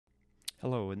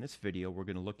Hello, in this video we're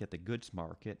going to look at the goods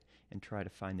market and try to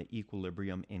find the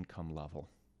equilibrium income level.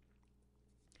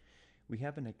 We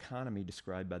have an economy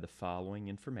described by the following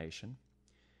information.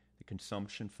 The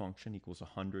consumption function equals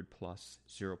 100 plus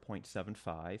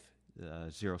 0.75.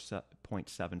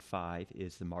 0.75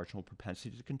 is the marginal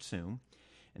propensity to consume,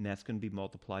 and that's going to be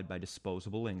multiplied by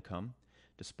disposable income.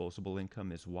 Disposable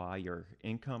income is Y, your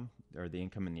income, or the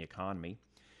income in the economy,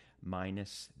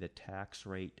 minus the tax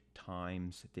rate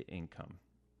times the income.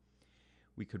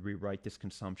 We could rewrite this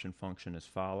consumption function as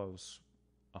follows: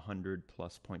 100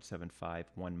 plus 0.75,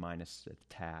 1 minus the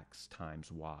tax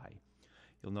times Y.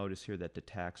 You'll notice here that the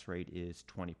tax rate is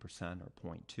 20% or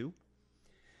 0.2.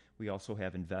 We also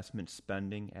have investment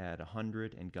spending at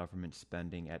 100 and government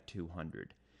spending at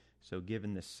 200. So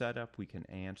given this setup, we can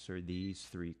answer these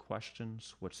three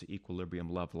questions. What's the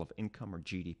equilibrium level of income or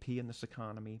GDP in this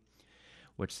economy?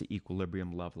 What's the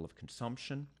equilibrium level of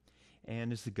consumption?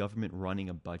 And is the government running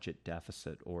a budget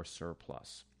deficit or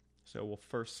surplus? So we'll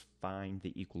first find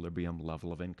the equilibrium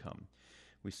level of income.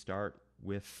 We start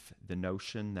with the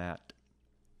notion that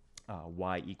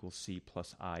Y equals C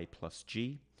plus I plus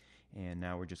G. And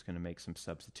now we're just going to make some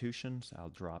substitutions. I'll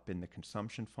drop in the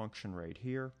consumption function right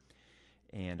here.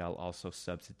 And I'll also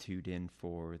substitute in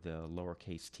for the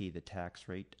lowercase t, the tax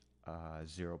rate,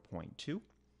 0.2.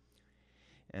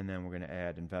 And then we're going to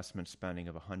add investment spending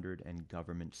of 100 and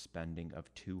government spending of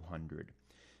 200.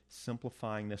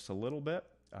 Simplifying this a little bit,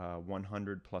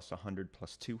 100 plus 100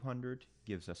 plus 200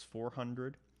 gives us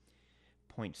 400.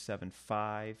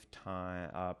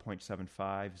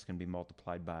 0.75 is going to be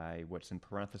multiplied by what's in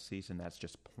parentheses, and that's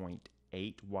just 0.8y,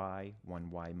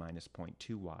 1y minus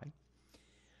 0.2y.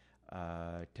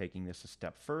 Taking this a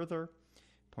step further,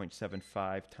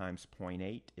 0.75 times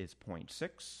 0.8 is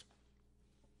 0.6.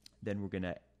 Then we're going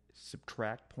to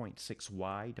subtract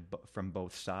 0.6y from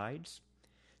both sides.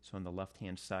 So on the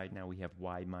left-hand side now we have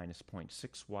y minus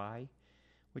 0.6y,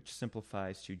 which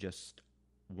simplifies to just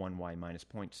 1y minus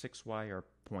 0.6y, or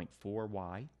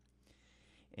 0.4y.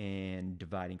 And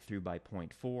dividing through by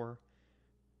 0.4,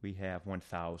 we have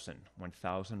 1,000.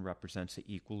 1,000 represents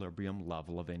the equilibrium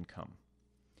level of income.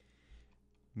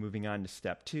 Moving on to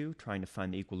step 2, trying to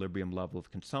find the equilibrium level of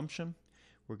consumption.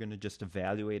 We're going to just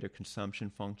evaluate our consumption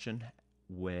function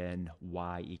when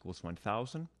y equals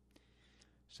 1,000.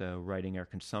 So writing our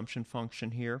consumption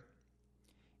function here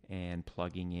and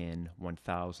plugging in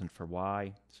 1,000 for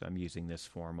y. So I'm using this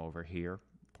form over here,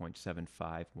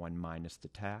 0.75, 1 minus the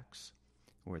tax,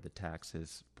 where the tax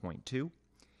is 0.2.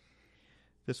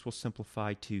 This will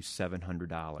simplify to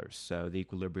 $700. So the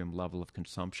equilibrium level of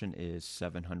consumption is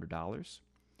 $700.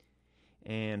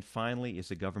 And finally, is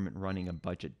the government running a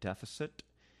budget deficit?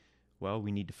 Well,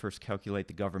 we need to first calculate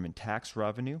the government tax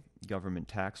revenue. Government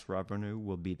tax revenue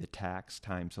will be the tax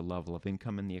times the level of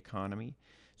income in the economy.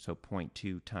 So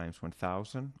 0.2 times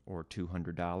 1,000, or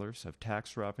 $200 of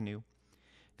tax revenue.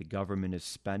 The government is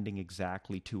spending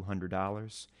exactly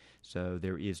 $200, so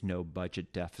there is no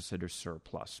budget deficit or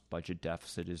surplus. Budget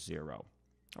deficit is 0.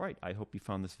 All right, I hope you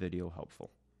found this video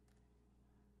helpful.